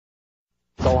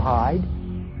Go hide.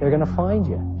 They're going to find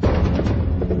you.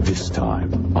 This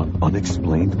time on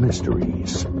Unexplained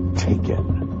Mysteries,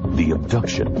 Taken, the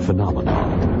abduction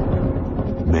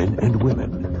phenomenon. Men and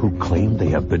women who claim they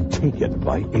have been taken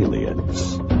by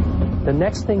aliens. The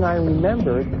next thing I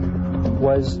remembered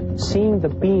was seeing the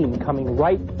beam coming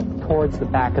right towards the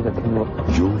back of the canoe.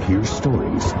 You'll hear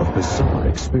stories of bizarre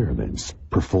experiments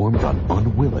performed on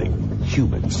unwilling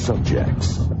human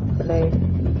subjects. They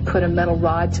put a metal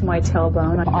rod to my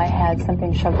tailbone. I had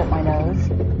something shoved up my nose.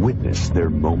 Witness their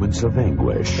moments of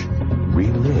anguish,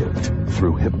 relived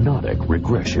through hypnotic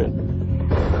regression.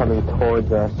 Coming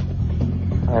towards us,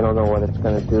 I don't know what it's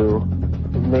going to do.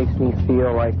 It makes me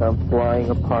feel like I'm flying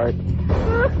apart.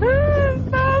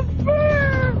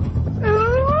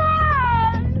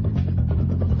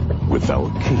 With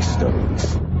our case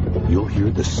studies, you'll hear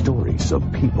the stories of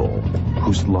people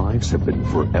whose lives have been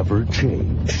forever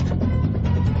changed.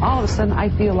 All of a sudden, I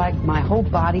feel like my whole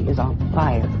body is on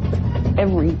fire.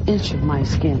 Every inch of my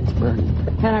skin is burning.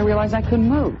 And I realize I couldn't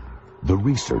move. The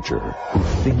researcher who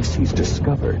thinks he's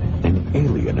discovered an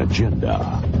alien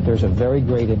agenda. There's a very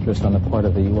great interest on the part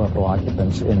of the UFO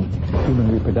occupants in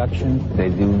human reproduction. They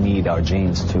do need our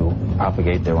genes to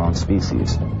propagate their own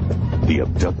species. The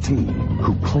abductee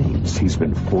who claims he's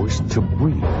been forced to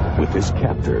breed with his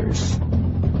captors.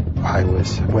 I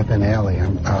was with an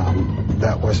alien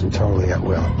that wasn't totally at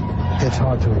will. It's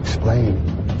hard to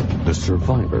explain. The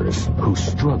survivors who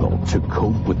struggle to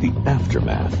cope with the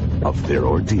aftermath of their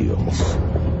ordeals.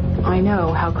 I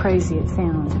know how crazy it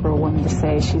sounds for a woman to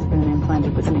say she's been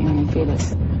implanted with an alien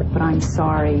fetus, but I'm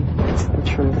sorry, it's the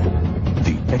truth.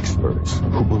 The experts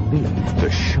who believe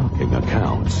the shocking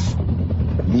accounts.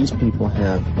 These people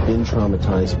have been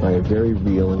traumatized by a very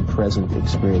real and present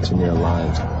experience in their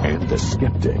lives. And the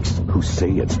skeptics who say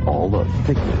it's all a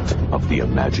figment of the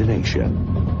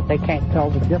imagination. They can't tell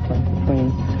the difference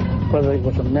between whether it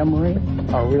was a memory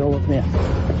or a real event.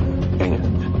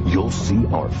 And you'll see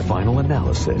our final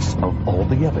analysis of all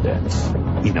the evidence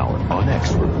in our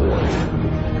UNX report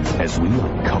as we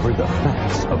uncover the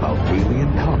facts about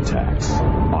alien contacts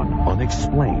on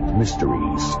Unexplained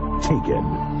Mysteries,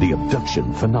 Taken, the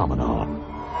abduction phenomenon.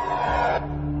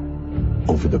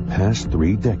 Over the past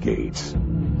 3 decades,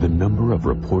 the number of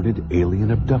reported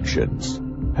alien abductions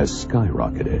has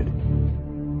skyrocketed.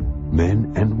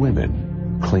 Men and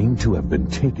women claim to have been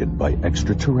taken by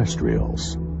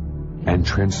extraterrestrials and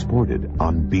transported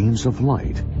on beams of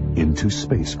light into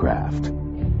spacecraft.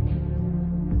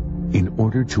 In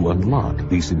order to unlock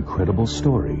these incredible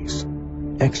stories,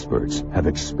 experts have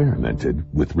experimented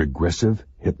with regressive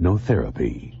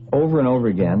hypnotherapy. Over and over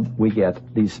again, we get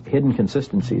these hidden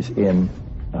consistencies in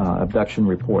abduction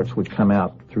reports which come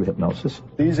out through hypnosis.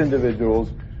 These individuals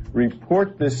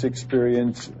report this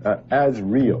experience as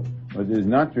real. It is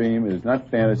not dream, it is not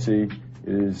fantasy, it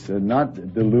is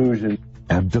not delusion.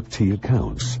 Abductee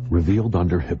accounts revealed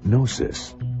under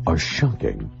hypnosis are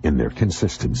shocking in their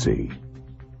consistency.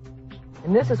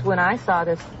 And this is when I saw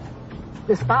this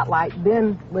spotlight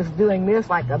then was doing this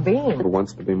like a beam.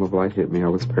 Once the beam of light hit me, I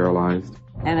was paralyzed.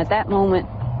 And at that moment,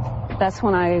 that's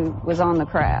when I was on the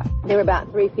craft. They were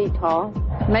about 3 feet tall.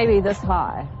 Maybe this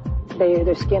high.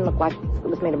 Their skin looked like it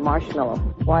was made of marshmallow.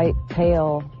 White,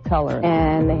 pale color.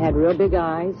 And they had real big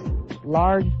eyes.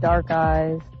 Large, dark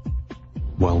eyes.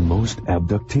 While most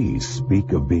abductees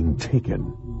speak of being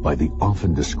taken by the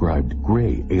often described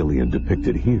gray alien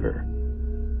depicted here,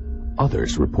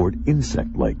 others report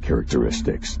insect-like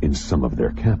characteristics in some of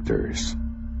their captors.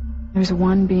 There's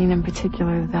one being in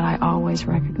particular that I always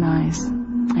recognize,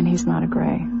 and he's not a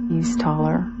gray. He's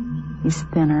taller, he's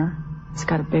thinner, he's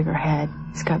got a bigger head,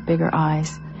 he's got bigger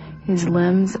eyes. His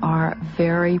limbs are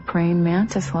very praying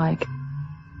mantis-like.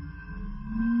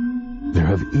 There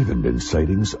have even been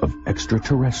sightings of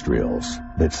extraterrestrials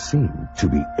that seem to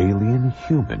be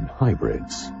alien-human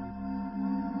hybrids.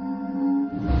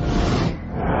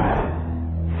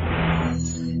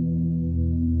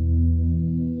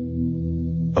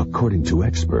 According to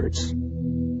experts,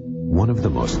 one of the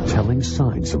most telling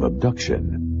signs of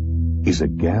abduction is a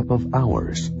gap of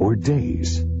hours or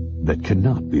days that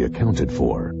cannot be accounted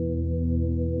for.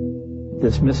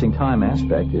 This missing time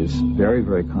aspect is very,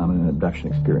 very common in abduction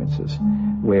experiences,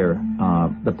 where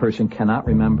the person cannot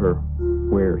remember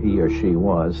where he or she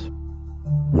was.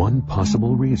 One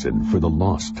possible reason for the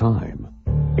lost time,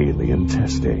 alien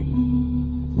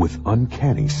testing. With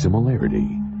uncanny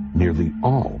similarity, nearly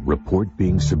all report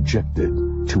being subjected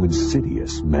to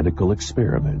insidious medical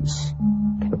experiments.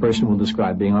 The person will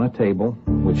describe being on a table,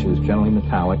 which is generally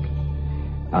metallic.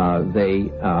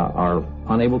 They are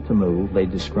unable to move. They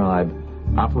describe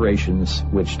operations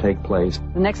which take place.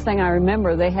 The next thing I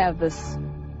remember, they have this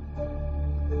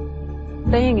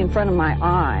thing in front of my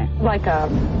eye, like a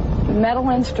metal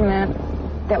instrument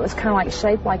that was kind of like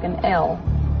shaped like an L,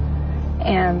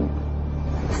 and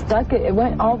stuck it. It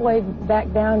went all the way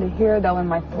back down to here, though, in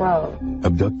my throat.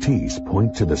 Abductees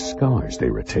point to the scars they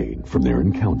retained from their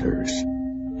encounters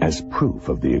as proof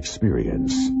of the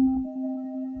experience.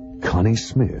 Connie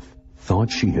Smith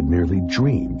thought she had merely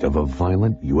dreamed of a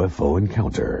violent UFO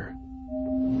encounter.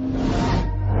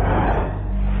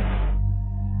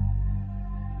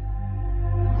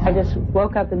 I just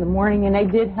woke up in the morning and I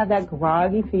did have that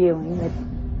groggy feeling that,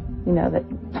 you know,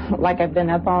 that like I've been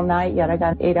up all night, yet I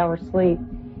got 8 hours sleep.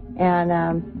 And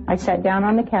I sat down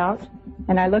on the couch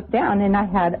and I looked down and I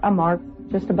had a mark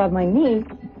just above my knee,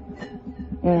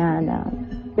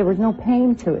 and there was no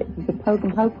pain to it. You could poke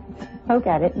and poke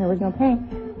at it and there was no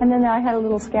pain. And then I had a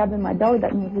little scab in my belly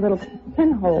button with a little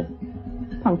pinhole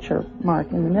puncture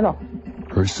mark in the middle.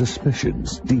 Her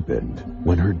suspicions deepened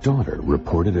when her daughter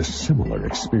reported a similar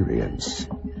experience.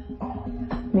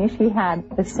 She had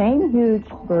the same huge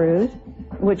bruise,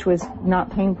 which was not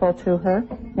painful to her,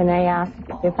 and I asked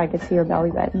if I could see her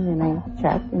belly button, and I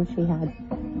checked, and she had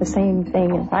the same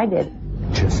thing as I did.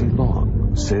 Jesse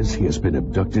Long says he has been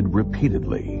abducted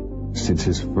repeatedly since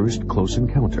his first close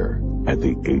encounter at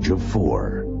the age of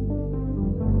 4.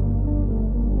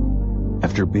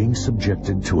 After being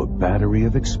subjected to a battery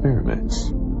of experiments,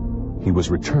 he was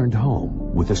returned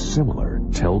home with a similar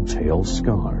telltale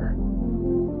scar.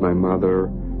 My mother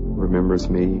remembers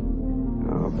me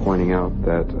pointing out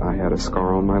that I had a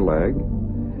scar on my leg.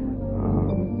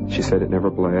 She said it never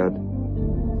bled.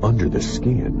 Under the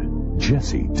skin,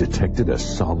 Jesse detected a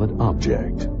solid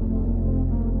object.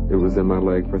 It was in my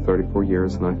leg for 34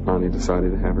 years, and I finally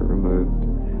decided to have it removed.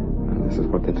 And this is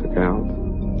what they took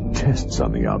out. Tests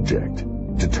on the object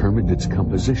determined its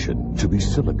composition to be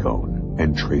silicone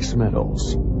and trace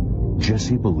metals.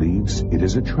 Jesse believes it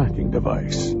is a tracking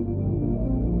device.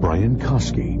 Brian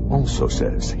Koski also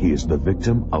says he is the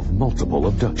victim of multiple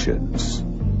abductions.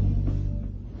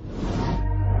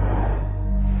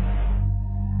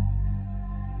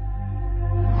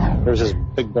 There's this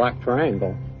big black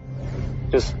triangle,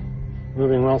 just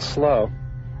moving real slow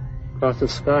across the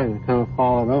sky, and I kind of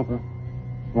followed over,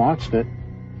 watched it,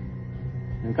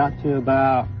 and got to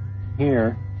about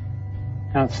here,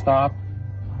 kind of stopped,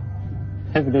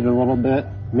 pivoted a little bit,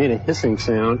 made a hissing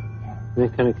sound, and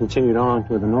it kind of continued on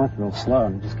to the north real slow,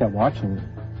 and just kept watching it.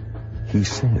 He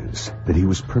says that he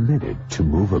was permitted to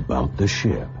move about the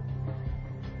ship.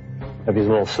 Have these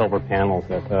little silver panels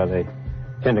that they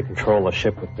tend to control the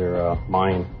ship with their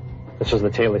mind. This is the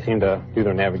tail they seem to do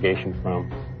their navigation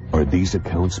from. Are these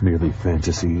accounts merely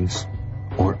fantasies,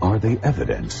 or are they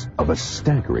evidence of a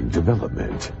staggering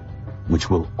development which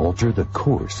will alter the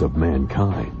course of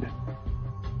mankind?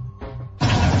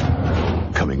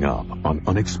 Coming up on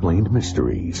Unexplained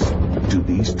Mysteries, do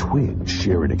these twins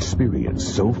share an experience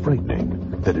so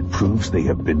frightening that it proves they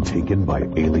have been taken by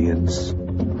aliens?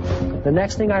 The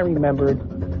next thing I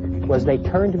remembered was they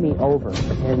turned me over,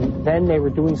 and then they were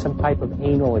doing some type of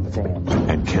anal exam.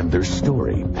 And can their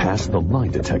story pass the lie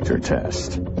detector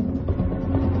test?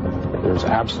 There's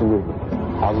absolutely,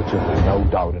 positively no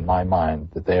doubt in my mind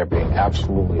that they are being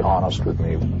absolutely honest with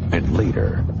me. And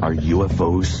later, are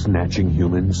UFOs snatching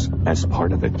humans as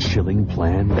part of a chilling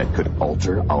plan that could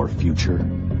alter our future?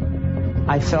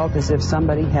 I felt as if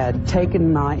somebody had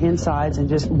taken my insides and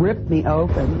just ripped me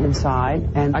open inside,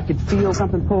 and I could feel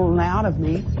something pulling out of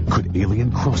me. Could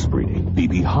alien crossbreeding be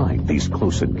behind these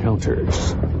close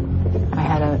encounters? I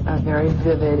had a very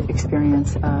vivid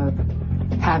experience of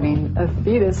having a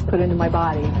fetus put into my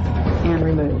body and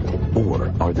removed.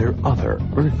 Or are there other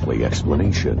earthly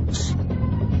explanations?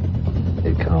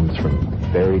 It comes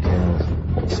from fairy tales,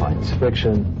 science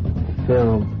fiction,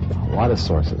 film, a lot of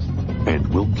sources. And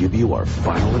we'll give you our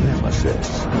final analysis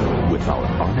with our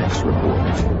Onyx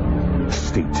report.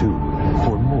 Stay tuned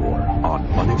for more on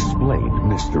Unexplained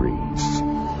Mysteries.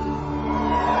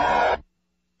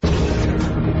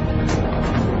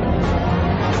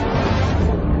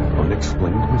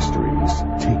 Unexplained Mysteries,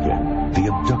 Taken,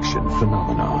 the abduction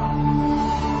phenomena.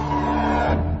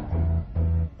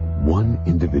 One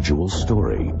individual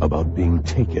story about being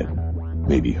taken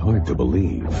may be hard to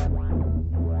believe.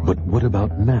 But what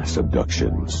about mass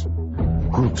abductions?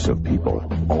 Groups of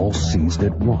people all seized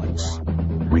at once,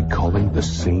 recalling the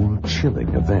same chilling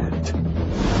event.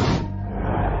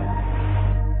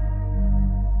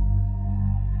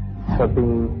 The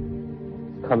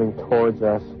beam coming towards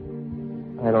us.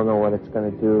 I don't know what it's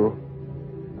going to do.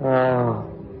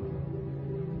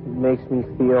 It makes me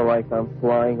feel like I'm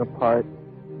flying apart.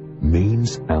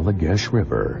 Maine's Allagash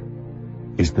River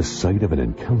is the site of an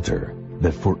encounter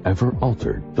that forever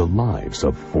altered the lives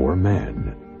of 4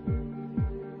 men.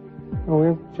 We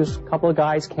were just a couple of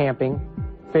guys camping,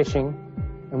 fishing,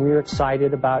 and we were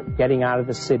excited about getting out of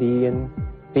the city and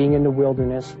being in the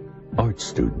wilderness. Art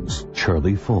students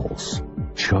Charlie Fultz,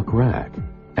 Chuck Rack,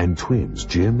 and twins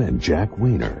Jim and Jack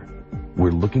Weiner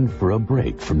were looking for a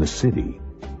break from the city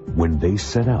when they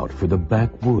set out for the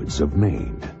backwoods of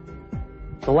Maine.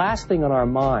 The last thing on our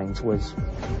minds was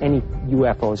any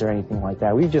UFOs or anything like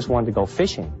that. We just wanted to go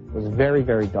fishing. It was very,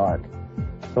 very dark.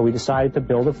 So we decided to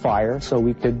build a fire so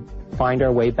we could find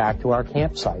our way back to our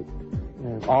campsite.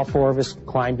 And all 4 of us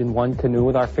climbed in one canoe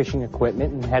with our fishing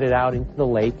equipment and headed out into the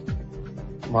lake.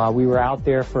 We were out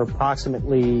there for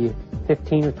approximately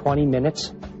 15 or 20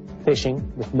 minutes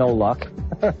fishing with no luck.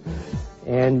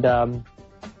 And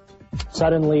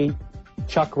suddenly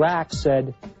Chuck Rack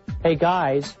said, "Hey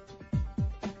guys,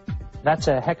 that's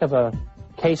a heck of a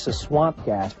case of swamp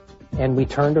gas." And we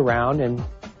turned around, and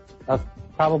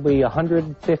probably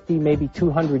 150, maybe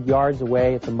 200 yards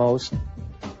away at the most,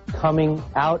 coming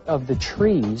out of the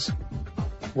trees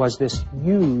was this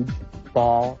huge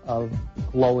ball of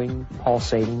glowing,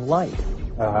 pulsating light.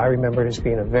 I remember it as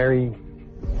being a very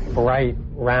bright,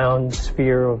 round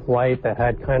sphere of light that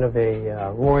had kind of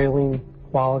a roiling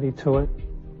quality to it.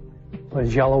 It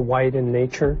was yellow-white in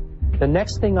nature. The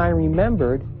next thing I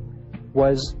remembered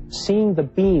was seeing the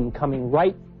beam coming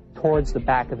right towards the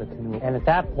back of the canoe. And at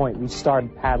that point, we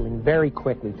started paddling very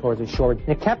quickly towards the shore. And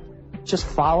it kept just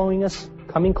following us,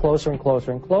 coming closer and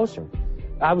closer and closer.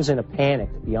 I was in a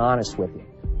panic, to be honest with you.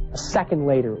 A second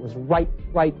later, it was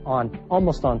right on,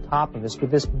 almost on top of us,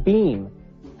 with this beam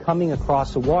coming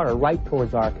across the water right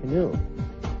towards our canoe.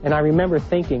 And I remember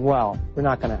thinking, well, we're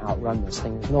not going to outrun this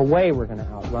thing. There's no way we're going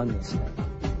to outrun this thing.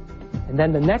 And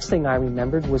then the next thing I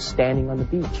remembered was standing on the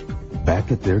beach.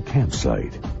 Back at their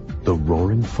campsite, the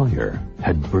roaring fire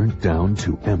had burnt down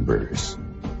to embers.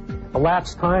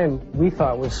 Elapsed time we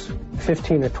thought was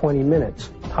 15 or 20 minutes,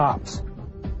 tops.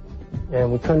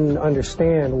 And we couldn't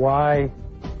understand why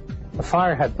the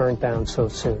fire had burnt down so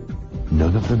soon.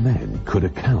 None of the men could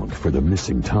account for the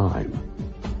missing time,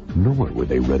 nor were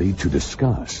they ready to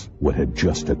discuss what had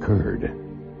just occurred.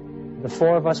 The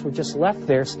 4 of us were just left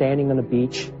there standing on the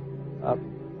beach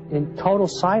in total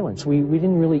silence. We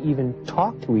didn't really even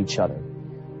talk to each other.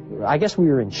 I guess we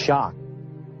were in shock.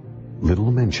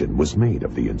 Little mention was made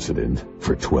of the incident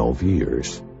for 12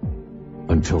 years,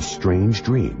 until strange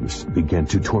dreams began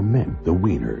to torment the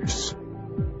Weiners.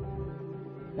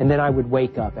 And then I would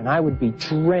wake up, and I would be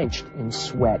drenched in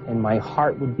sweat, and my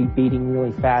heart would be beating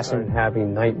really fast. And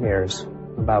having nightmares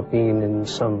about being in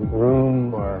some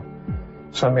room or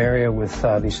some area with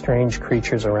these strange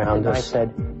creatures around us. I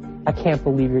said, I can't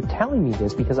believe you're telling me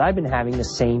this, because I've been having the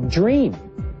same dream.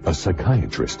 A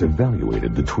psychiatrist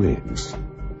evaluated the twins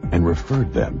and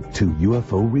referred them to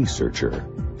UFO researcher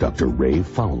Dr. Ray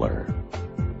Fowler.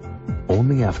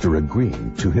 Only after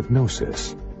agreeing to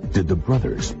hypnosis did the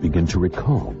brothers begin to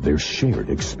recall their shared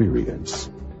experience.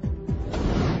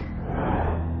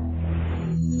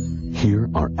 Here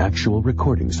are actual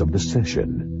recordings of the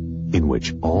session in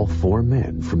which all 4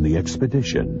 men from the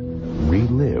expedition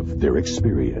relived their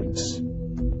experience.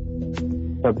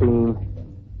 A beam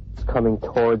is coming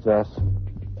towards us.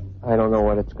 I don't know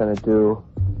what it's going to do.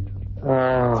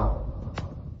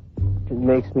 It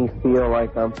makes me feel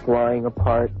like I'm flying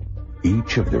apart.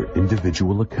 Each of their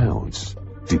individual accounts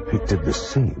depicted the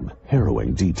same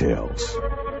harrowing details.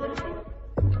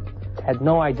 Had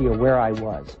no idea where I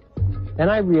was. Then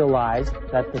I realized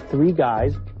that the 3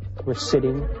 guys were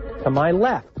sitting to my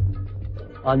left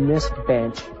on this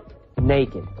bench,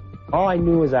 naked. All I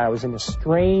knew was I was in a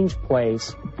strange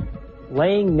place,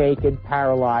 laying naked,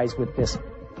 paralyzed, with this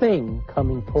thing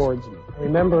coming towards me. I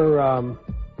remember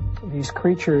these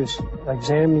creatures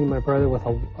examining my brother with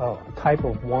a type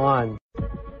of wand.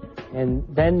 And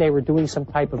then they were doing some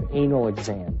type of anal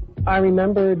exam. I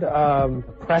remembered the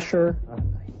pressure,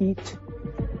 heat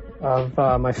of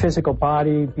my physical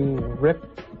body being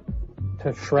ripped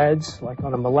to shreds, like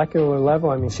on a molecular level.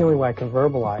 I mean, it's the only way I can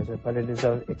verbalize it, but it is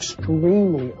an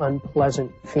extremely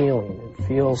unpleasant feeling. It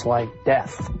feels like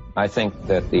death. I think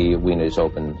that the Weiners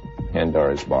opened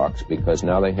Pandora's box, because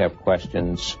now they have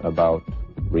questions about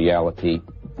reality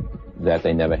that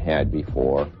they never had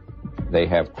before. They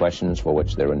have questions for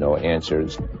which there are no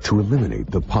answers. To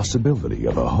eliminate the possibility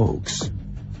of a hoax,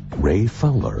 Ray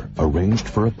Fowler arranged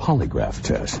for a polygraph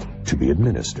test to be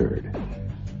administered.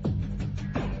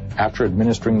 After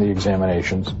administering the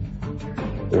examinations,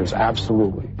 there's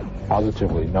absolutely,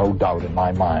 positively no doubt in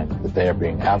my mind that they are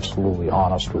being absolutely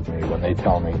honest with me when they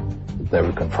tell me that they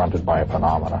were confronted by a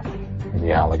phenomena in the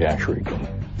Allagash region.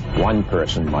 One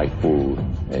person might fool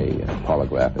a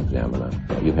polygraph examiner.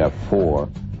 You have four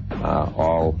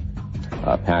all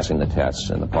passing the tests,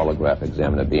 and the polygraph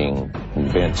examiner being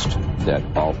convinced that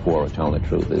all four are telling the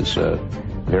truth is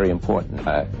very important.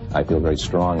 I feel very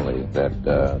strongly that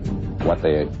what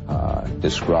they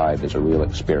described is a real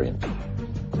experience.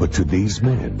 But to these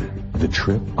men, the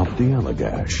trip up the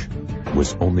Allagash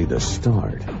was only the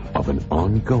start of an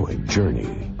ongoing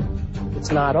journey.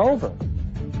 It's not over.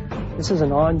 This is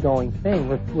an ongoing thing.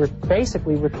 We're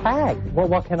tagged.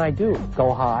 What can I do?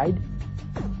 Go hide?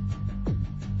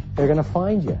 They're going to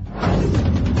find you.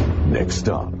 Next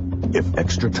up, if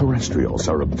extraterrestrials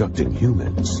are abducting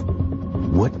humans,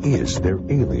 what is their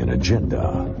alien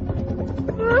agenda?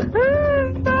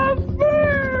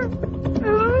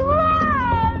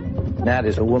 That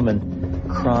is a woman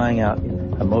crying out in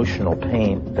emotional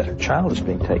pain that her child is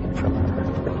being taken from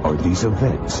her. Are these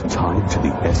events tied to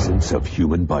the essence of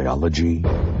human biology?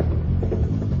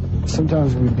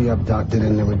 Sometimes we'd be abducted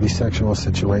and there would be sexual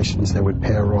situations that would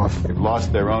pair off. They've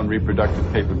lost their own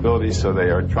reproductive capabilities, so they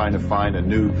are trying to find a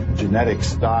new genetic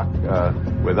stock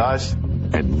with us.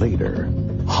 And later,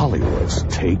 Hollywood's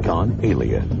take on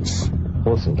aliens.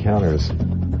 Close encounters,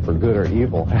 for good or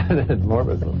evil, had an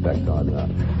enormous effect on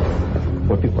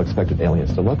what people expected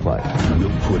aliens to look like.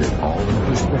 We'll put it all in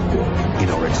perspective in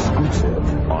our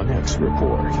exclusive On X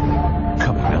report.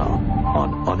 Coming up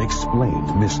on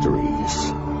Unexplained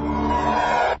Mysteries.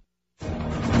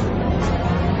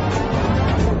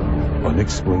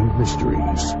 Unexplained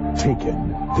Mysteries,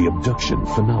 Taken, the abduction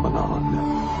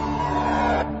phenomenon.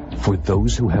 For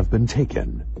those who have been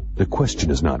taken, the question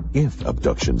is not if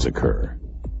abductions occur,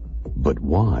 but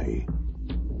why.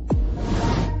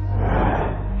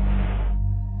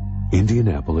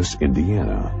 Indianapolis,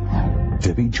 Indiana.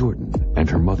 Debbie Jordan and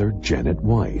her mother, Janet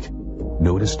White,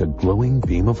 noticed a glowing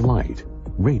beam of light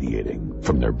radiating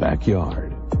from their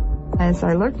backyard. As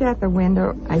I looked out the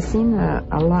window, I seen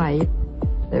a light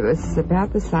that was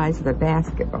about the size of a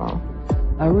basketball.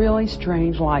 A really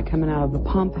strange light coming out of the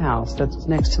pump house that's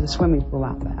next to the swimming pool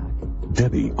out back.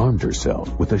 Debbie armed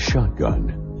herself with a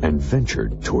shotgun and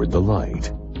ventured toward the light.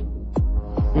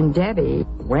 And Debbie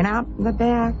went out in the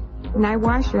back, and I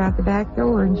watched her out the back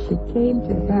door, and she came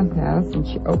to the pump house, and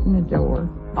she opened the door.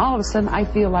 All of a sudden, I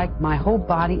feel like my whole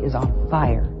body is on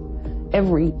fire.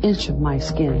 Every inch of my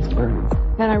skin is burning.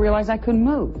 And I realized I couldn't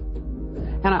move.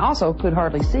 And I also could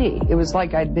hardly see. It was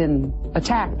like I'd been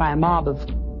attacked by a mob of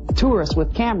tourists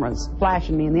with cameras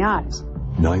flashing me in the eyes.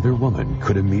 Neither woman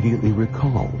could immediately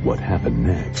recall what happened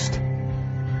next.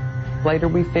 Later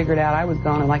we figured out I was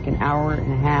gone in like an hour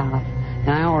and a half, and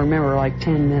I only remember like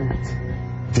 10 minutes.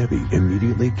 Debbie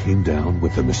immediately came down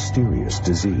with a mysterious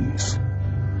disease,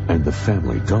 and the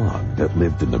family dog that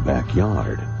lived in the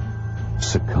backyard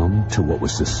succumbed to what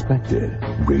was suspected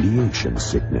radiation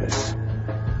sickness.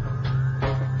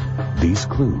 These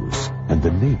clues and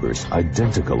the neighbor's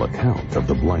identical account of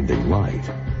the blinding light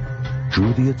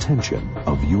drew the attention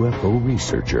of UFO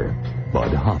researcher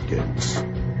Bud Hopkins.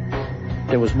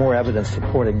 There was more evidence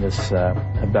supporting this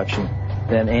abduction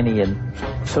than any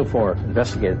so far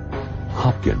investigated.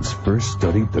 Hopkins first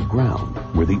studied the ground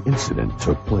where the incident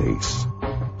took place.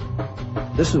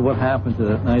 This is what happened to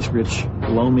that nice, rich,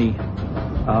 loamy,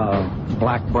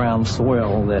 black-brown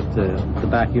soil that the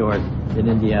backyard in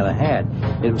Indiana had.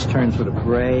 It was turned sort of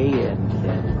gray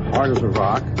and hard as a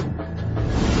rock.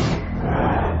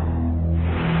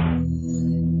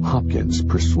 Hopkins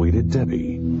persuaded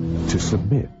Debbie to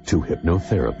submit to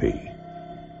hypnotherapy.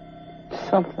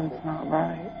 Something's not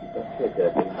right.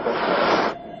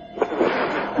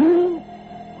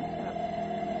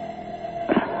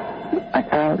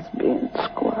 Like I was being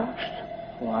squashed.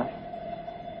 Squashed?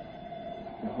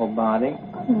 Your whole body?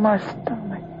 My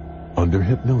stomach. Under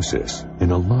hypnosis,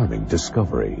 an alarming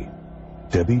discovery.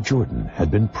 Debbie Jordan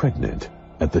had been pregnant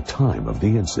at the time of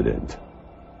the incident,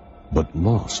 but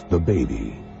lost the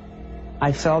baby.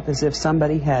 I felt as if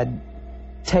somebody had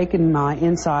taken my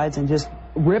insides and just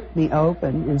ripped me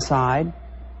open inside,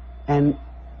 and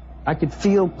I could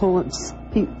feel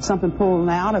something pulling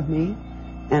out of me,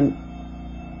 and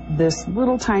this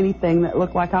little tiny thing that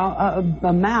looked like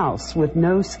a mouse with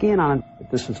no skin on it.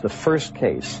 This was the first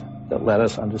case that let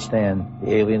us understand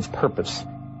the alien's purpose.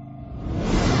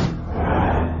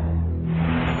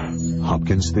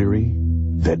 Hopkins' theory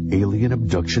that alien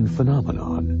abduction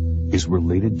phenomenon is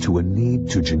related to a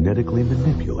need to genetically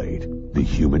manipulate the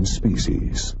human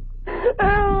species.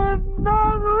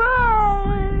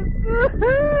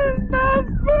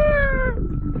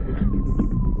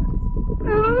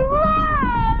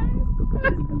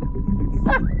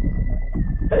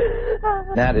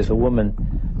 That is a woman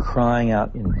crying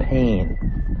out in pain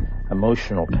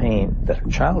emotional pain that her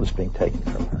child is being taken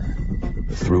from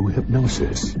her. Through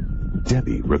hypnosis,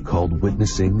 Debbie recalled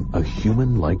witnessing a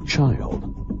human-like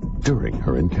child during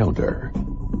her encounter.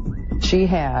 She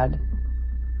had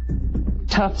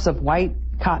tufts of white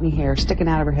cottony hair sticking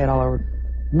out of her head all over,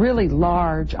 really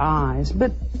large eyes,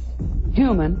 but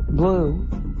human, blue.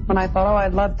 When I thought, oh,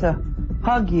 I'd love to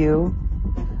hug you,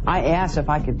 I asked if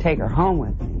I could take her home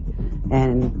with me,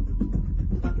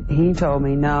 and he told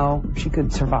me no, she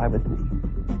could survive with me.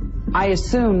 I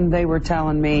assumed they were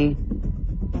telling me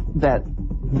that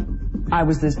I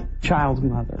was this child's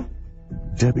mother.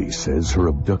 Debbie says her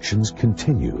abductions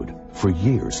continued for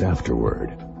years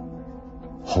afterward,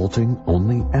 halting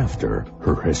only after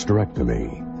her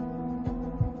hysterectomy.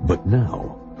 But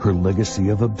now, her legacy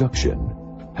of abduction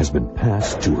has been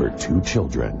passed to her 2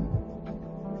 children.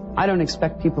 I don't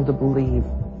expect people to believe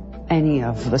any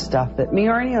of the stuff that me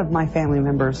or any of my family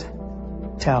members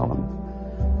tell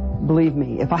them. Believe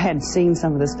me, if I hadn't seen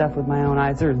some of this stuff with my own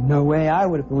eyes, there's no way I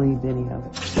would have believed any of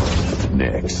it.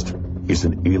 Next, is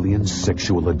an alien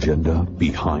sexual agenda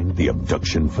behind the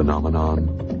abduction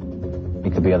phenomenon?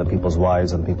 It could be other people's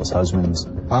wives, other people's husbands.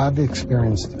 I've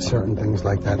experienced certain things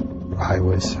like that. I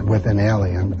was with an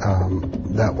alien.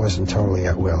 That wasn't totally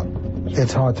at will.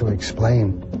 It's hard to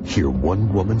explain. Hear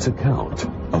one woman's account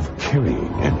of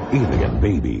carrying an alien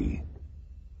baby.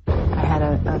 I had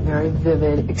a very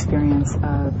vivid experience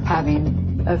of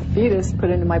having a fetus put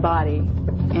into my body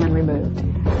and removed.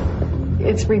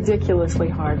 It's ridiculously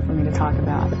hard for me to talk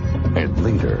about. And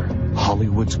later,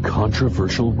 Hollywood's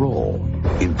controversial role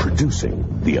in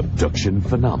producing the abduction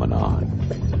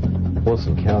phenomenon. Close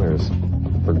encounters,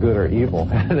 for good or evil,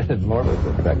 had an enormous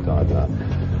effect on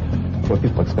what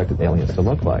people expected aliens to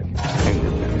look like.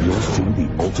 And you'll see the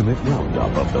ultimate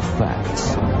roundup of the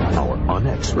facts, our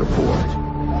UNX report,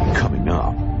 coming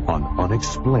up on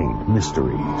Unexplained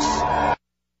Mysteries.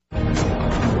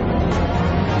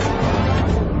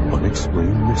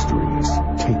 Unexplained Mysteries,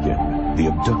 Taken, the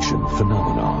abduction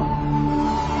phenomenon.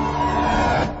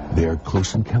 They are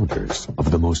close encounters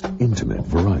of the most intimate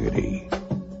variety.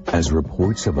 As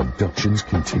reports of abductions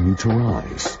continue to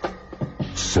rise,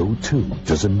 so too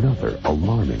does another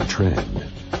alarming trend: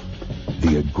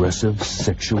 the aggressive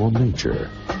sexual nature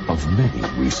of many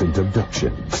recent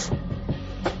abductions.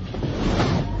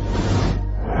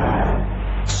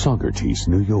 Saugerties,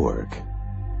 New York.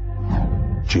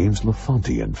 James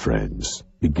LaFonte and friends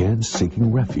began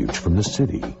seeking refuge from the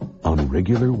city on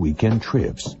regular weekend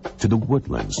trips to the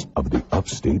woodlands of the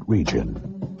upstate region.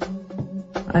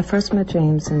 I first met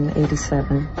James in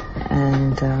 '87,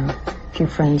 and a few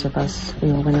friends of us,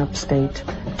 we all went upstate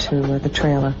to the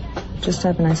trailer just to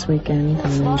have a nice weekend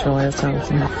and enjoy ourselves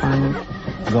and have fun.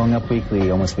 Going up weekly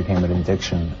almost became an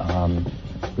addiction.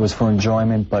 It was for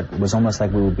enjoyment, but it was almost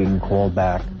like we were being called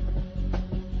back.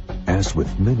 As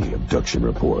with many abduction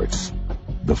reports,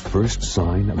 the first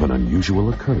sign of an unusual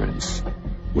occurrence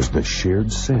was the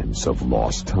shared sense of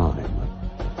lost time.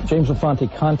 James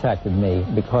LaFonte contacted me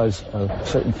because of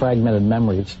certain fragmented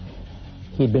memories.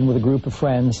 He'd been with a group of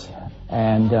friends,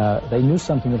 and they knew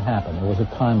something had happened. There was a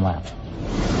time lapse.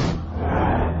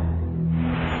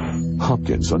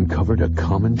 Hopkins uncovered a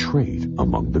common trait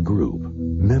among the group: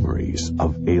 memories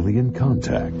of alien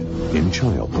contact in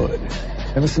childhood.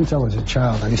 Ever since I was a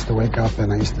child, I used to wake up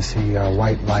and I used to see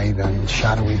white light and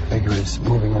shadowy figures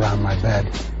moving around my bed,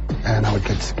 and I would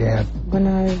get scared. When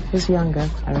I was younger,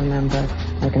 I remember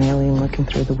like an alien looking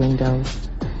through the window,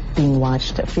 being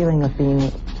watched, a feeling of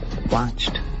being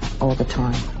watched all the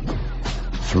time.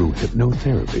 Through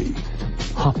hypnotherapy,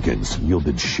 Hopkins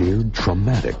yielded shared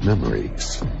traumatic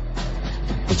memories.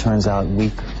 It turns out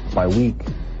week by week,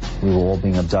 we were all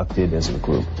being abducted as a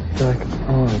group. Like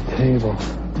on a table.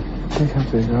 Take up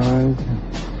his eyes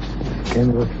and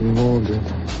skin looking molded.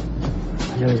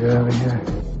 I gotta get out of here.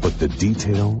 But the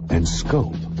detail and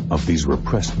scope of these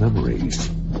repressed memories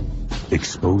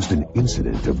exposed an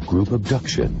incident of group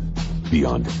abduction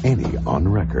beyond any on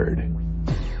record.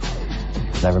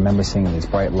 I remember seeing these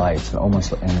bright lights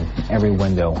almost in every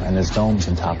window, and there's domes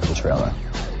on top of the trailer.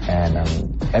 And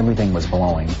everything was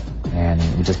glowing, and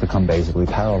we just become basically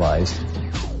paralyzed.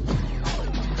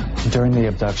 During the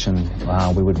abduction,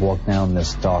 we would walk down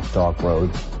this dark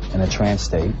road in a trance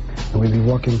state. And we'd be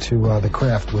walking to the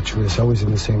craft, which was always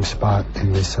in the same spot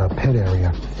in this pit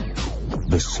area.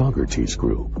 The Saugerties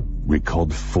group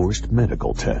recalled forced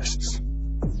medical tests,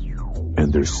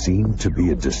 and there seemed to be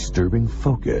a disturbing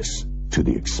focus to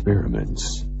the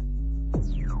experiments.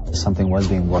 Something was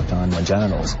being worked on my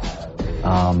genitals.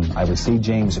 I would see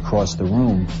James across the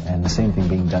room, and the same thing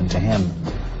being done to him.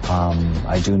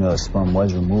 I do know sperm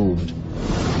was removed.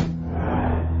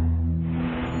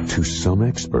 To some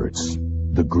experts,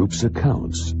 the group's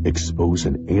accounts expose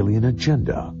an alien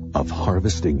agenda of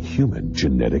harvesting human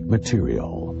genetic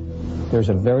material. There's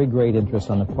a very great interest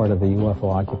on the part of the UFO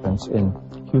occupants in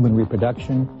human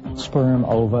reproduction, sperm,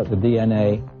 ova, the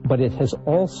DNA, but it has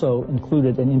also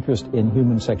included an interest in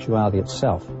human sexuality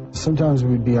itself. Sometimes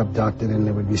we'd be abducted and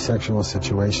there would be sexual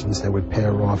situations that would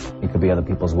pair off. It could be other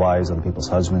people's wives, other people's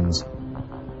husbands,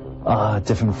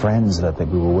 different friends that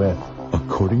we were with.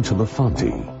 According to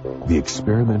LaFonte, the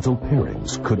experimental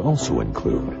pairings could also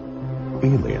include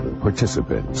alien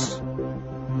participants.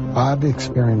 I've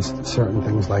experienced certain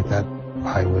things like that.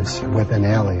 I was with an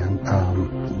alien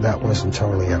that wasn't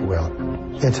totally at will.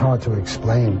 It's hard to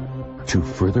explain. To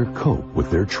further cope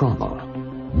with their trauma,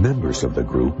 members of the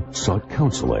group sought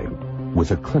counseling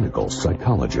with a clinical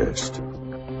psychologist.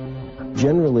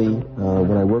 Generally,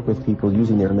 when I work with people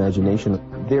using their imagination,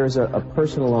 there's a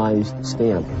personalized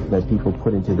stamp that people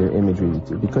put into their imagery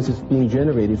because it's being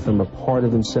generated from a part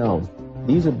of themselves.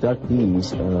 These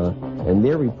abductees and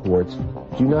their reports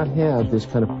do not have this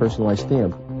kind of personalized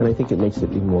stamp, and I think it makes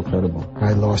it even more credible.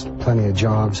 I lost plenty of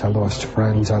jobs, I lost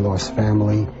friends, I lost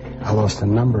family, I lost a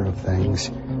number of things,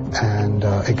 and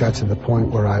it got to the point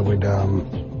where I would,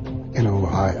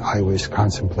 I was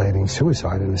contemplating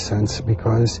suicide in a sense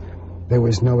because there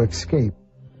was no escape.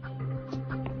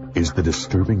 Is the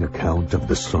disturbing account of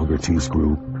the Socrates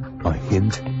group a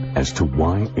hint as to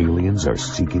why aliens are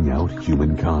seeking out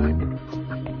humankind?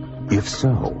 If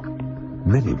so,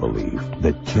 many believe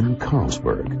that Kim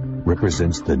Carlsberg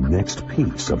represents the next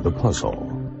piece of the puzzle.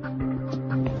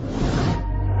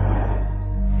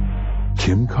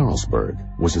 Kim Carlsberg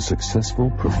was a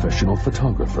successful professional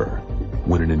photographer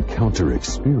when an encounter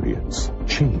experience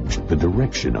changed the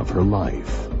direction of her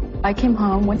life. I came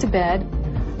home, went to bed,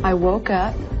 I woke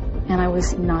up, and I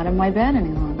was not in my bed any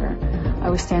longer. I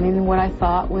was standing in what I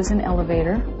thought was an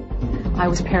elevator. I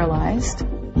was paralyzed.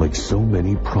 Like so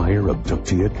many prior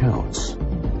abductee accounts,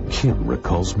 Kim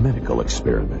recalls medical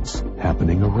experiments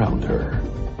happening around her.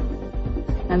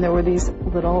 And there were these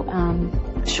little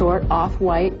short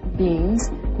off-white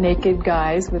beings, naked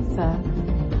guys with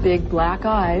big black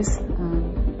eyes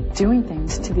doing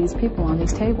things to these people on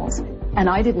these tables. And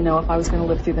I didn't know if I was going to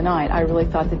live through the night. I really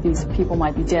thought that these people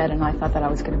might be dead, and I thought that I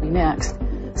was going to be next.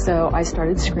 So I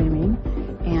started screaming,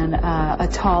 and a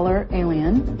taller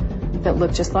alien that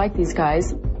looked just like these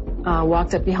guys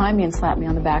walked up behind me and slapped me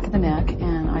on the back of the neck,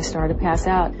 and I started to pass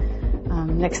out.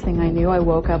 Next thing I knew, I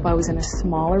woke up. I was in a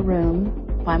smaller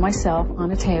room by myself on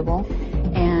a table,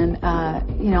 and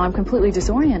I'm completely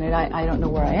disoriented. I don't know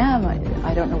where I am.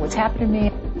 I don't know what's happened to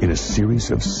me. In a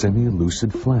series of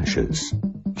semi-lucid flashes,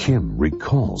 Kim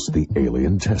recalls the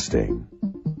alien testing.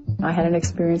 I had an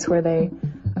experience where they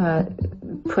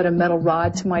put a metal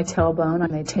rod to my tailbone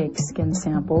and they take skin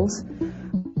samples.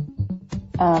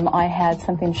 I had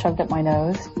something shoved up my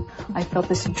nose. I felt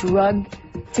this drug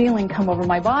feeling come over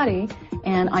my body,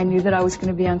 and I knew that I was going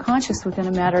to be unconscious within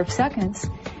a matter of seconds,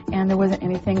 and there wasn't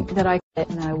anything that I could.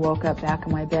 And I woke up back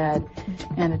in my bed,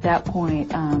 and at that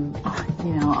point, I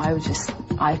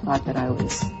thought that I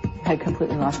had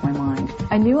completely lost my mind.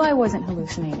 I knew I wasn't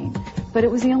hallucinating, but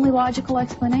it was the only logical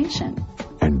explanation.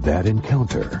 And that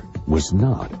encounter was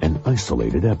not an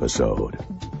isolated episode.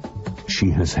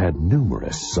 She has had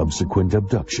numerous subsequent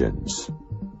abductions.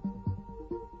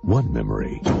 One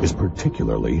memory is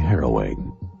particularly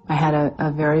harrowing. I had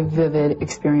a very vivid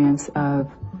experience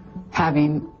of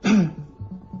having a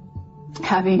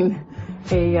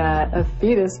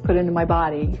fetus put into my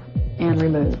body and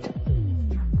removed.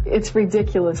 It's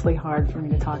ridiculously hard for me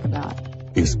to talk about.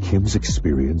 Is Kim's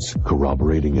experience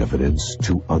corroborating evidence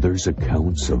to others'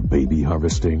 accounts of baby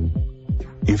harvesting?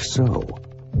 If so,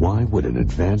 why would an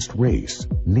advanced race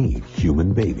need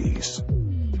human babies?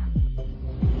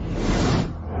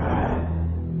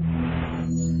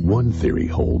 One theory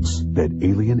holds that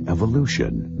alien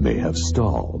evolution may have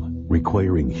stalled,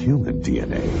 requiring human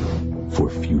DNA for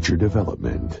future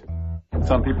development.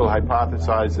 Some people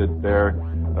hypothesize that their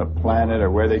planet or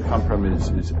where they come from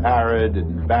is arid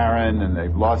and barren, and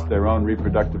they've lost their own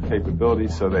reproductive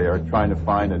capabilities, so they are trying to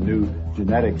find a new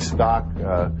genetic stock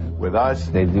with us.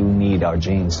 They do need our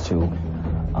genes to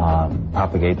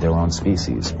propagate their own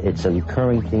species. It's a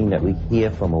recurring theme that we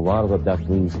hear from a lot of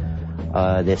abductees.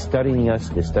 They're studying us,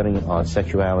 they're studying our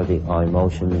sexuality, our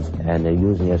emotions, and they're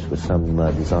using us with some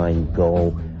design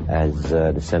goal as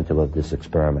the center of this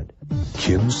experiment.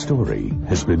 Kim's story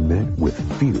has been met with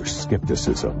fierce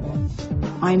skepticism.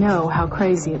 I know how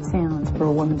crazy it sounds for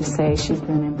a woman to say she's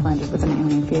been implanted with an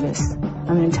alien fetus.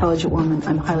 I'm an intelligent woman.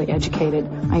 I'm highly educated.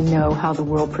 I know how the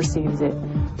world perceives it.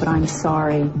 but I'm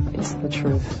sorry, it's the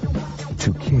truth.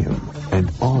 To Kim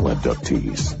and all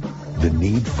abductees, the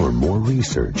need for more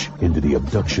research into the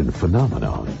abduction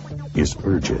phenomenon is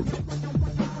urgent.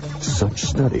 Such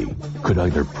study could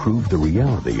either prove the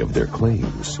reality of their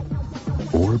claims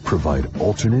or provide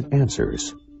alternate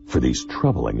answers for these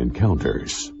troubling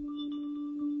encounters.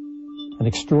 An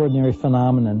extraordinary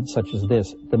phenomenon such as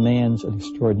this demands an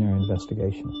extraordinary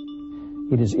investigation.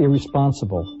 It is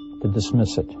irresponsible to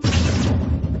dismiss it.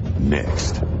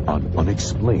 Next, on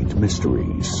Unexplained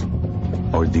Mysteries.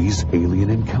 Are these alien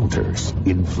encounters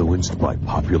influenced by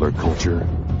popular culture?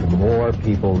 The more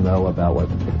people know about what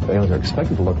aliens are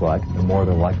expected to look like, the more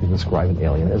they're likely to describe an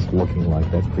alien as looking like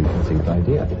that preconceived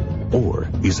idea. Or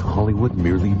is Hollywood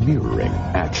merely mirroring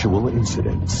actual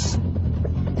incidents?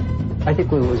 I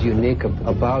think what was unique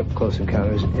about Close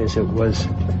Encounters is it was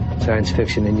science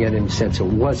fiction, and yet in a sense it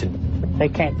wasn't. They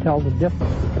can't tell the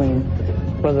difference between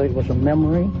whether it was a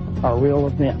memory or a real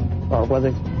event, or whether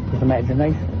it was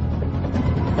imagination.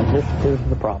 And this is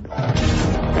the problem.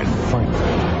 And finally,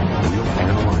 we'll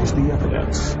analyze the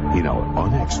evidence in our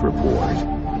UNX report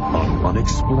on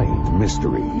Unexplained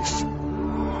Mysteries.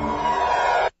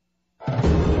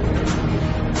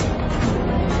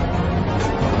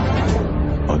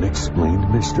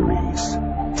 Unexplained Mysteries.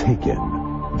 Taken.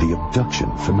 The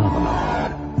abduction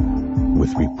phenomenon.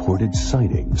 With reported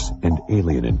sightings and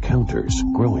alien encounters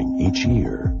growing each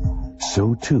year,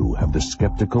 so too have the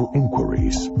skeptical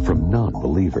inquiries from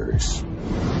non-believers.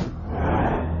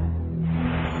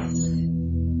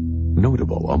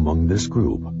 Notable among this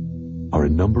group are a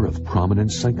number of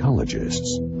prominent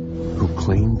psychologists who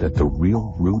claim that the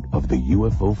real root of the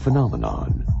UFO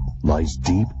phenomenon lies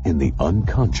deep in the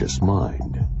unconscious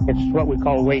mind. It's what we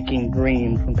call waking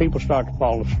dreams. When people start to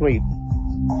fall asleep,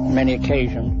 on many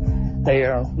occasions, they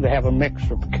have a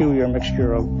peculiar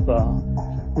mixture of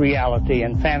reality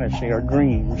and fantasy or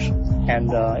dreams.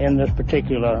 And in this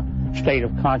particular state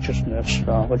of consciousness,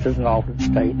 which is an altered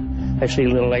state, they see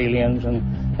little aliens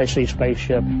and they see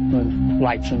spaceships and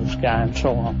lights in the sky and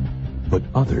so on. But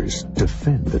others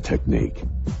defend the technique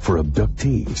for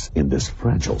abductees in this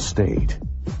fragile state.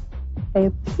 They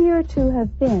appear to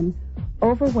have been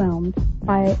overwhelmed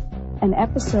by an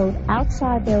episode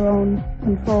outside their own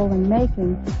control and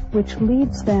making, which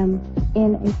leaves them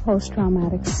in a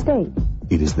post-traumatic state.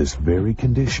 It is this very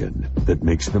condition that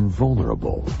makes them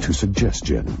vulnerable to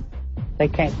suggestion. They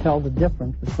can't tell the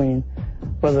difference between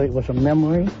whether it was a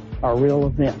memory or a real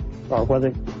event, or whether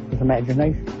it was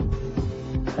imagination.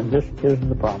 And this is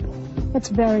the problem. It's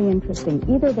very interesting.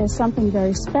 Either there's something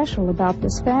very special about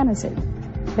this fantasy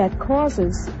that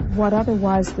causes what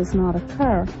otherwise does not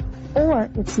occur, or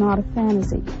it's not a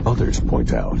fantasy. Others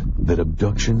point out that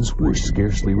abductions were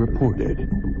scarcely reported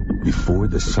before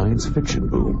the science fiction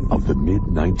boom of the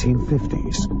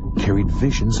mid-1950s carried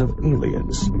visions of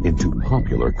aliens into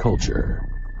popular culture.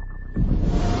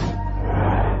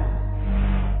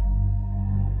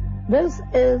 This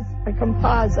is a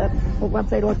composite of what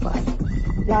they look like.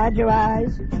 Larger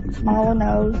eyes, smaller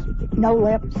nose, no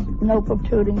lips, no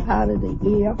protruding part of the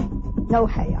ear, no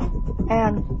hair,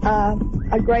 and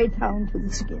a gray tone to the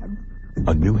skin.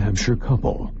 A New Hampshire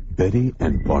couple, Betty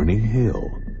and Barney Hill,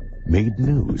 made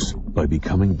news by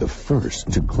becoming the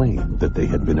first to claim that they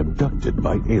had been abducted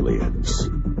by aliens.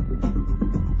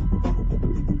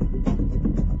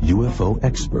 UFO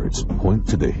experts point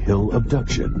to the Hill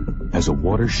abduction as a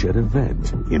watershed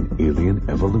event in alien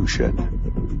evolution.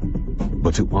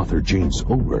 But to author James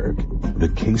Oberg, the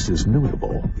case is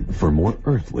notable for more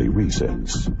earthly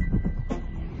reasons.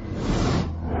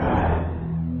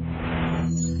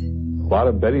 A lot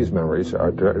of Betty's memories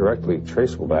are directly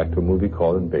traceable back to a movie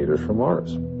called Invaders from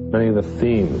Mars. Many of the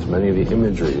themes, many of the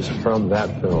imageries from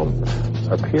that film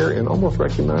appear in almost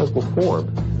recognizable form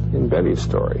in Betty's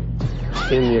story.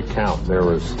 In the account, there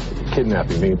was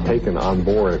kidnapping, being taken on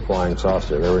board a flying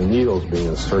saucer. There were needles being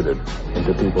inserted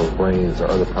into people's brains or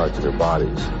other parts of their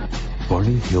bodies.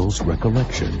 Barney Hill's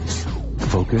recollections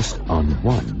focused on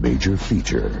one major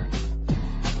feature.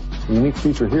 The unique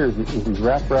feature here is these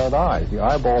wrapped-around eyes, the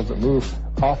eyeballs that move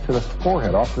off to the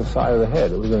forehead, off to the side of the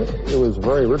head. It was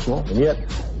very original, and yet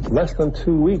less than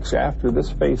 2 weeks after this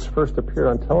face first appeared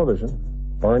on television,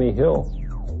 Barney Hill,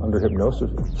 under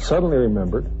hypnosis, suddenly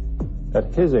remembered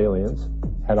that his aliens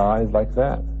had eyes like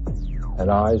that, had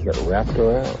eyes that wrapped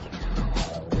around.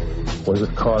 Was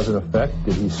it cause and effect?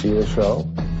 Did he see the show?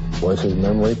 Was his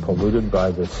memory polluted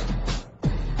by this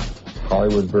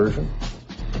Hollywood version?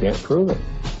 Can't prove it.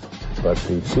 But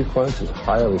the sequence is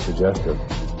highly suggestive.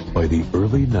 By the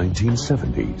early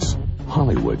 1970s,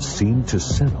 Hollywood seemed to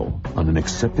settle on an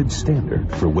accepted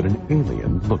standard for what an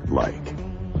alien looked like.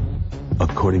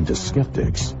 According to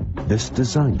skeptics, this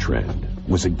design trend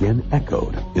was again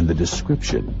echoed in the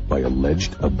description by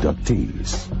alleged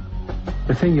abductees.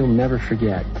 The thing you'll never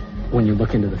forget when you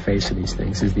look into the face of these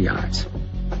things is the eyes.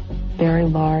 Very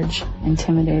large,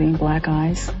 intimidating black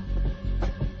eyes.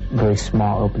 Very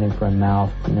small opening for a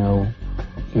mouth, no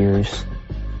ears.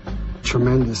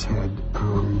 Tremendous head,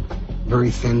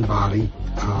 very thin body,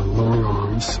 long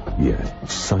arms. Yet,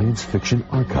 science fiction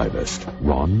archivist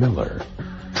Ron Miller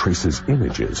traces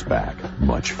images back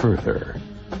much further.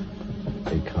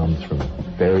 It comes from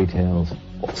fairy tales,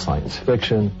 science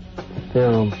fiction,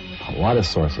 film, a lot of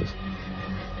sources.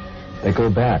 They go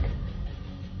back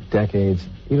decades,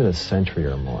 even a century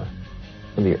or more.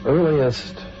 And the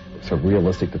earliest sort of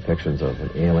realistic depictions of an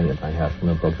alien I have from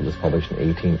a book that was published in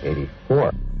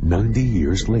 1884. 90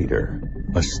 years later,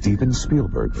 a Steven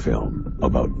Spielberg film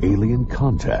about alien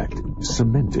contact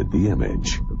cemented the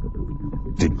image.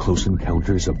 Did Close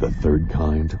Encounters of the Third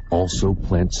Kind also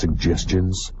plant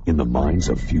suggestions in the minds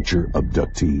of future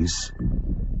abductees?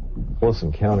 Close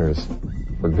Encounters,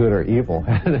 for good or evil,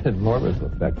 had an enormous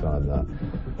effect on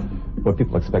what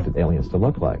people expected aliens to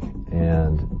look like.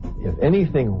 And if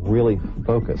anything really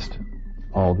focused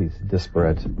all these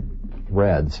disparate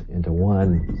threads into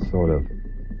one sort of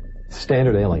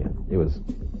standard alien, it was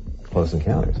Close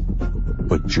Encounters.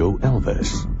 But Joe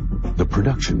Elvis, the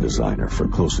production designer for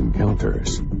Close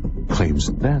Encounters,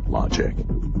 claims that logic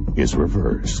is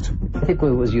reversed. I think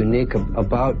what was unique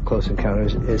about Close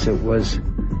Encounters is it was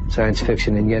science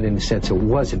fiction, and yet in a sense it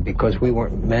wasn't, because we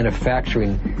weren't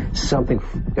manufacturing something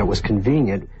that was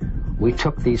convenient. We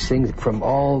took these things from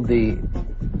all the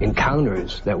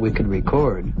encounters that we could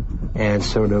record and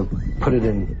sort of put it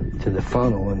into the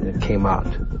funnel, and it came out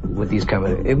with these kind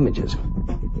of images.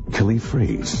 Kelly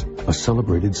Fraze, a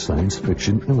celebrated science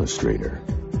fiction illustrator,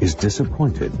 is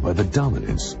disappointed by the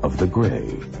dominance of the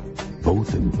gray,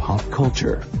 both in pop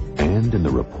culture and in the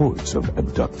reports of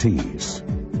abductees.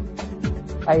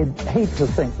 I hate to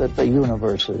think that the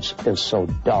universe is so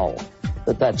dull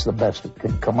that that's the best it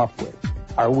can come up with.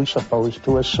 Are we supposed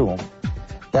to assume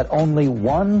that only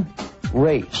one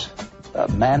race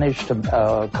managed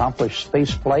to accomplish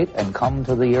space flight and come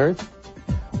to the Earth?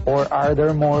 Or are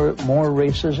there more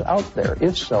races out there?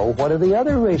 If so, what do the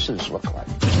other races look like?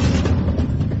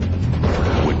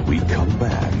 When we come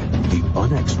back, the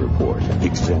UNX Report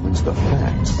examines the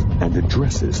facts and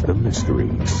addresses the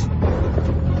mysteries.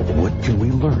 What can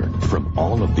we learn from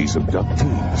all of these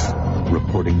abductees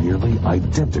reporting nearly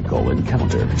identical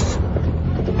encounters?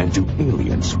 And do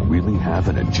aliens really have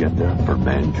an agenda for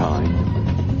mankind?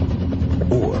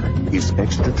 Or is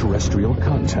extraterrestrial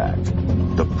contact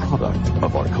the product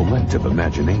of our collective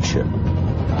imagination?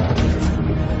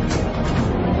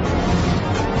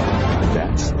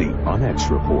 That's the UNX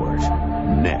Report,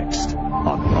 next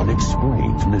on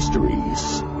Unexplained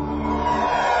Mysteries.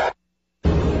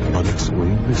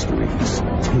 Unexplained Mysteries,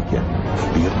 Taken,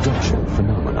 the abduction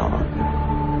phenomenon.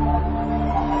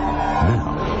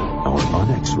 Now, our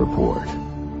UNX Report.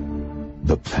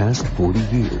 The past 40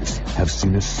 years have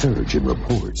seen a surge in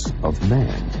reports of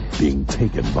man being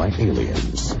taken by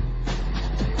aliens.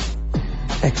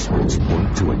 Experts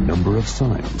point to a number of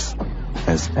signs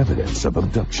as evidence of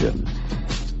abduction,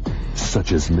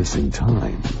 such as missing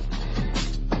time.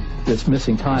 This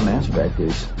missing time aspect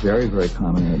is very, very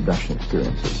common in abduction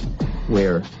experiences,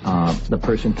 where the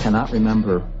person cannot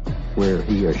remember where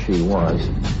he or she was.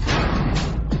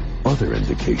 Other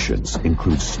indications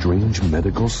include strange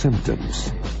medical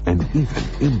symptoms and even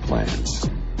implants.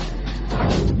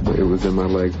 It was in my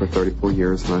leg for 34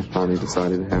 years, and I finally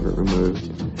decided to have it removed.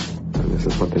 And this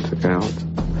is what they took out.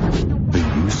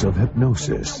 The use of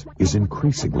hypnosis is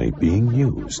increasingly being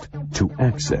used to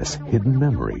access hidden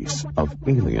memories of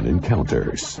alien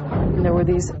encounters. And there were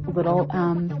these little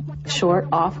short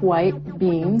off-white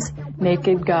beings,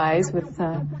 naked guys with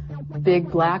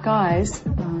big black eyes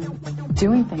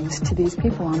doing things to these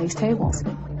people on these tables.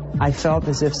 I felt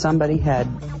as if somebody had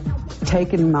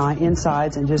taken my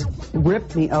insides and just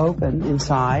ripped me open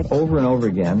inside. Over and over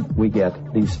again, we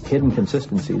get these hidden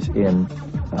consistencies in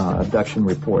abduction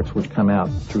reports which come out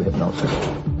through hypnosis.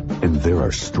 And there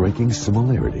are striking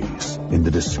similarities in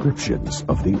the descriptions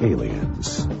of the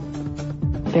aliens.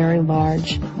 Very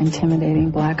large,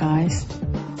 intimidating black eyes.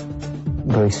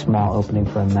 Very small opening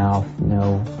for a mouth,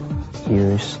 no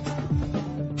ears.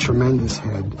 Tremendous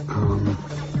head,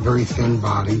 very thin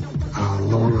body,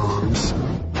 long arms.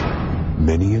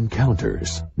 Many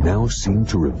encounters now seem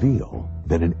to reveal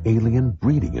that an alien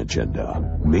breeding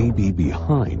agenda may be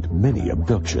behind many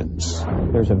abductions.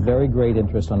 There's a very great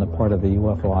interest on the part of the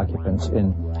UFO occupants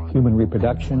in human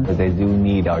reproduction. They do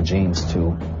need our genes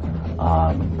to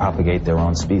propagate their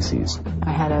own species.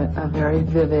 I had a very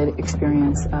vivid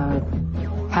experience of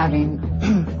having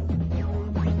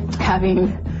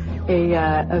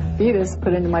a fetus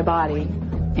put into my body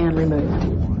and removed.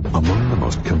 Among the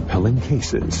most compelling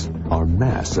cases are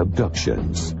mass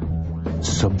abductions.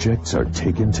 Subjects are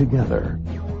taken together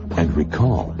and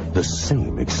recall the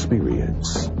same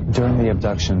experience. During the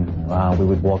abduction, we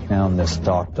would walk down this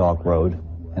dark road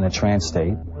in a trance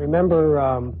state. I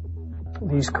remember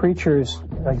these creatures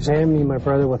examining my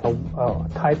brother with a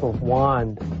type of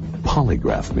wand.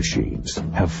 Polygraph machines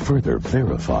have further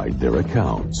verified their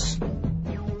accounts.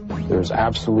 There's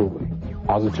absolutely,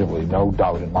 positively no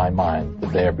doubt in my mind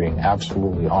that they are being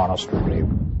absolutely honest with me.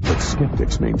 But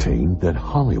skeptics maintain that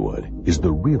Hollywood is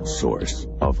the real source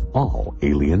of all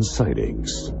alien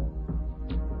sightings.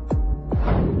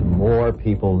 The more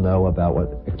people know about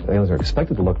what aliens are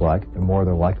expected to look like, the more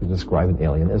they're likely to describe an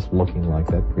alien as looking like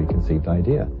that preconceived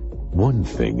idea. One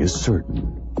thing is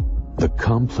certain. The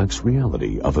complex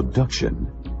reality of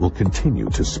abduction will continue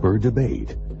to spur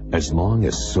debate as long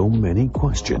as so many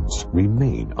questions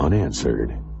remain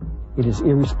unanswered. It is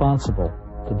irresponsible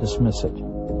to dismiss it.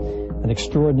 An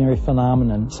extraordinary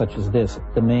phenomenon such as this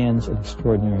demands an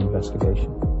extraordinary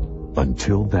investigation.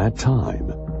 Until that time,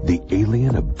 the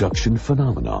alien abduction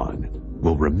phenomenon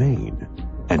will remain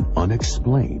an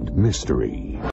unexplained mystery.